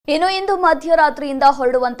ಇನ್ನು ಇಂದು ಮಧ್ಯರಾತ್ರಿಯಿಂದ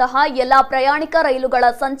ಹೊರಡುವಂತಹ ಎಲ್ಲಾ ಪ್ರಯಾಣಿಕ ರೈಲುಗಳ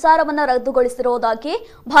ಸಂಚಾರವನ್ನು ರದ್ದುಗೊಳಿಸಿರುವುದಾಗಿ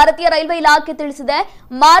ಭಾರತೀಯ ರೈಲ್ವೆ ಇಲಾಖೆ ತಿಳಿಸಿದೆ.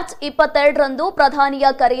 ಮಾರ್ಚ್ 22ರಂದು ಪ್ರಧಾನಿಯ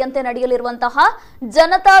ಕರೆಯಂತೆ ನಡೆಯಲಿರುವಂತಹ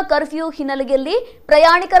ಜನತಾ ಕರ್ಫ್ಯೂ ಹಿನ್ನೆಲೆಯಲ್ಲಿ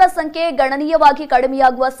ಪ್ರಯಾಣಿಕರ ಸಂಖ್ಯೆ ಗಣನೀಯವಾಗಿ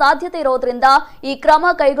ಕಡಿಮೆಯಾಗುವ ಸಾಧ್ಯತೆ ಇರೋದ್ರಿಂದ ಈ ಕ್ರಮ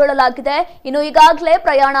ಕೈಗೊಳ್ಳಲಾಗಿದೆ. ಇನ್ನು ಈಗಾಗಲೇ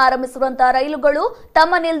ಪ್ರಯಾಣ ಆರಂಭಿಸಿರುವಂತಹ ರೈಲುಗಳು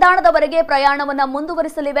ತಮ್ಮ ನಿಲ್ದಾಣದವರೆಗೆ ಪ್ರಯಾಣವನ್ನು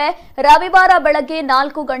ಮುಂದುವರಿಸಲಿವೆ. ರವಿವಾರ ಬೆಳಗ್ಗೆ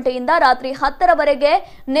 4 ಗಂಟೆಯಿಂದ ರಾತ್ರಿ 10ರವರೆಗೆ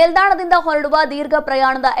ನಿಲ್ದಾಣದಿಂದ ಹೊರಡುವ ದೀರ್ಘ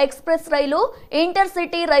ಪ್ರಯಾಣದ ಎಕ್ಸ್‌ಪ್ರೆಸ್ ರೈಲು,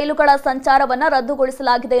 ಇಂಟರ್ಸಿಟಿ ರೈಲುಗಳ ಸಂಚಾರವನ್ನು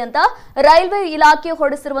ರದ್ದುಗೊಳಿಸಲಾಗಿದೆ ಅಂತ ರೈಲ್ವೆ ಇಲಾಖೆ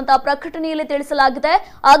ಹೊರಡಿಸಿರುವಂತಹ ಪ್ರಕಟಣೆಯಲ್ಲಿ ತಿಳಿಸಲಾಗಿದೆ.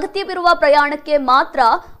 ಅಗತ್ಯವಿರುವ ಪ್ರಯಾಣಕ್ಕೆ ಮಾತ್ರ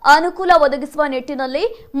ಅನುಕೂಲ ಒದಗಿಸುವ ನಿಟ್ಟಿನಲ್ಲಿ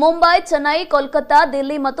ಮುಂಬೈ, ಚೆನ್ನೈ, ಕೋಲ್ಕತ್ತಾ,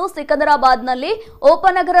 ದಿಲ್ಲಿ ಮತ್ತು ಸಿಕಂದರಾಬಾದ್ನಲ್ಲಿ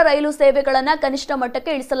ಉಪನಗರ ರೈಲು ಸೇವೆಗಳನ್ನು ಕನಿಷ್ಠ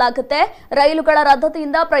ಮಟ್ಟಕ್ಕೆ ಇಳಿಸಲಾಗುತ್ತೆ. ರೈಲುಗಳ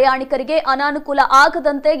ರದ್ದತಿಯಿಂದ ಪ್ರಯಾಣಿಕರಿಗೆ ಅನಾನುಕೂಲ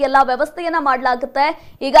ಆಗದಂತೆ ಎಲ್ಲಾ ವ್ಯವಸ್ಥೆಯನ್ನ ಮಾಡಲಾಗುತ್ತೆ.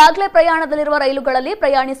 ಈಗಾಗಲೇ ಪ್ರಯಾಣದಲ್ಲಿರುವ ರೈಲುಗಳಲ್ಲಿ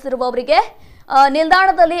ಪ್ರಯಾಣಿಸಿರುವವರಿಗೆ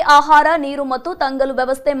ನಿಲ್ದಾಣದಲ್ಲಿ ಆಹಾರ, ನೀರು ಮತ್ತು ತಂಗಲು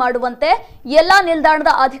ವ್ಯವಸ್ಥೆ ಮಾಡುವಂತೆ ಎಲ್ಲಾ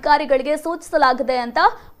ನಿಲ್ದಾಣದ ಅಧಿಕಾರಿಗಳಿಗೆ ಸೂಚಿಸಲಾಗಿದೆ ಅಂತ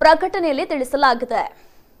ಪ್ರಕಟಣೆಯಲ್ಲಿ ತಿಳಿಸಲಾಗಿದೆ.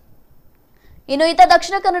 ಇನ್ನು ಇತ್ತ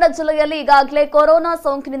ದಕ್ಷಿಣ ಕನ್ನಡ ಜಿಲ್ಲೆಯಲ್ಲಿ ಈಗಾಗಲೇ ಕೊರೋನಾ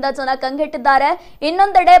ಸೋಂಕಿನಿಂದ ಜನ ಕಂಗೆಟ್ಟಿದ್ದಾರೆ.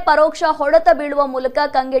 ಇನ್ನೊಂದೆಡೆ ಪರೋಕ್ಷ ಹೊಡೆತ ಬೀಳುವ ಮೂಲಕ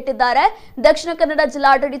ಕಂಗೆಟ್ಟಿದ್ದಾರೆ. ದಕ್ಷಿಣ ಕನ್ನಡ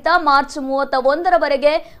ಜಿಲ್ಲಾಡಳಿತ ಮಾರ್ಚ್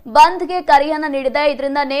 31ರವರೆಗೆ ಬಂದ್ಗೆ ಕರೆಯನ್ನ ನೀಡಿದೆ.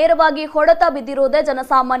 ಇದರಿಂದ ನೇರವಾಗಿ ಹೊಡೆತ ಬಿದ್ದಿರುವುದೇ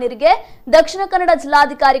ಜನಸಾಮಾನ್ಯರಿಗೆ. ದಕ್ಷಿಣ ಕನ್ನಡ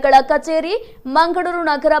ಜಿಲ್ಲಾಧಿಕಾರಿಗಳ ಕಚೇರಿ, ಮಂಗಳೂರು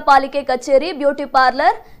ನಗರ ಪಾಲಿಕೆ ಕಚೇರಿ, beauty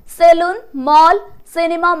parlour, salon, mall,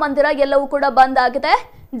 cinema ಮಂದಿರ ಎಲ್ಲವೂ ಕೂಡ ಬಂದ್ ಆಗಿದೆ.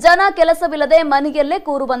 ಜನ ಕೆಲಸವಿಲ್ಲದೆ ಮನೆಯಲ್ಲೇ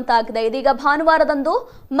ಕೂರುವಂತಾಗಿದೆ. ಇದೀಗ ಭಾನುವಾರದಂದು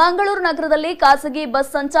ಮಂಗಳೂರು ನಗರದಲ್ಲಿ ಖಾಸಗಿ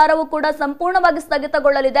ಬಸ್ ಸಂಚಾರವೂ ಕೂಡ ಸಂಪೂರ್ಣವಾಗಿ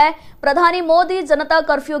ಸ್ಥಗಿತಗೊಳ್ಳಲಿದೆ. ಪ್ರಧಾನಿ ಮೋದಿ ಜನತಾ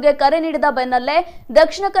ಕರ್ಫ್ಯೂಗೆ ಕರೆ ನೀಡಿದ ಬೆನ್ನಲ್ಲೇ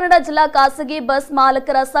ದಕ್ಷಿಣ ಕನ್ನಡ ಜಿಲ್ಲಾ ಖಾಸಗಿ ಬಸ್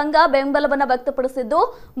ಮಾಲಕರ ಸಂಘ ಬೆಂಬಲವನ್ನು ವ್ಯಕ್ತಪಡಿಸಿದ್ದು,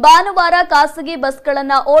 ಭಾನುವಾರ ಖಾಸಗಿ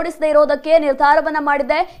ಬಸ್ಗಳನ್ನು ಓಡಿಸದೇ ಇರೋದಕ್ಕೆ ನಿರ್ಧಾರವನ್ನ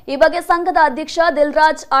ಮಾಡಿದೆ. ಈ ಬಗ್ಗೆ ಸಂಘದ ಅಧ್ಯಕ್ಷ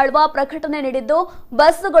ದಿಲ್ರಾಜ್ ಆಳ್ವಾ ಪ್ರಕಟಣೆ ನೀಡಿದ್ದು,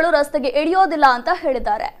 ಬಸ್ಸುಗಳು ರಸ್ತೆಗೆ ಇಳಿಯೋದಿಲ್ಲ ಅಂತ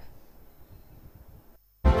ಹೇಳಿದ್ದಾರೆ.